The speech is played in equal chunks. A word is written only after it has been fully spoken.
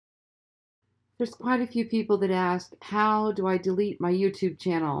There's quite a few people that ask, how do I delete my YouTube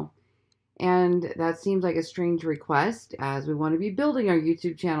channel? And that seems like a strange request as we want to be building our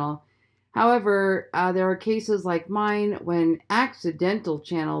YouTube channel. However, there are cases like mine when accidental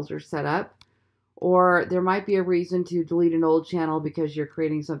channels are set up, or there might be a reason to delete an old channel because you're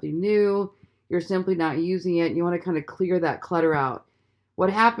creating something new, you're simply not using it, and you want to kind of clear that clutter out.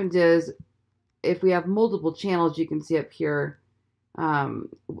 What happens is, if we have multiple channels, you can see up here,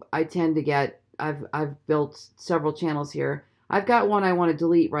 I tend to get, I've built several channels here. I've got one I want to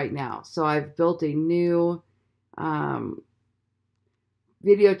delete right now. So I've built a new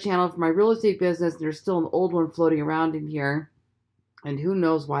video channel for my real estate business. And there's still an old one floating around in here. And who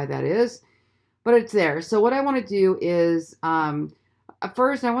knows why that is, but it's there. So what I want to do is,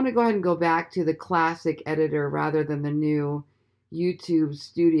 first I want to go ahead and go back to the classic editor rather than the new YouTube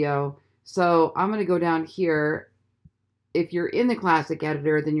Studio. So I'm going to go down here. If you're in the classic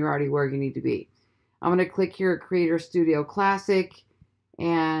editor, then you're already where you need to be. I'm going to click here, Creator Studio Classic,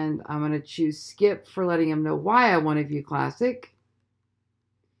 and I'm going to choose Skip for letting them know why I want to view Classic.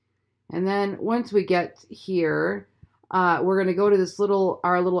 And then once we get here, we're going to go to this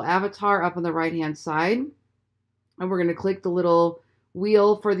our little avatar up on the right-hand side, and we're going to click the little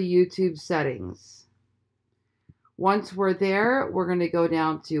wheel for the YouTube settings. Once we're there, we're going to go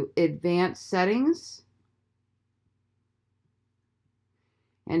down to Advanced Settings.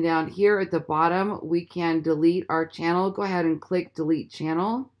 And down here at the bottom, we can delete our channel. Go ahead and click Delete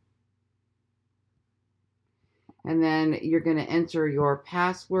Channel. And then you're going to enter your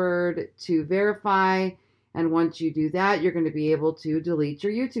password to verify. And once you do that, you're going to be able to delete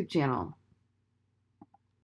your YouTube channel.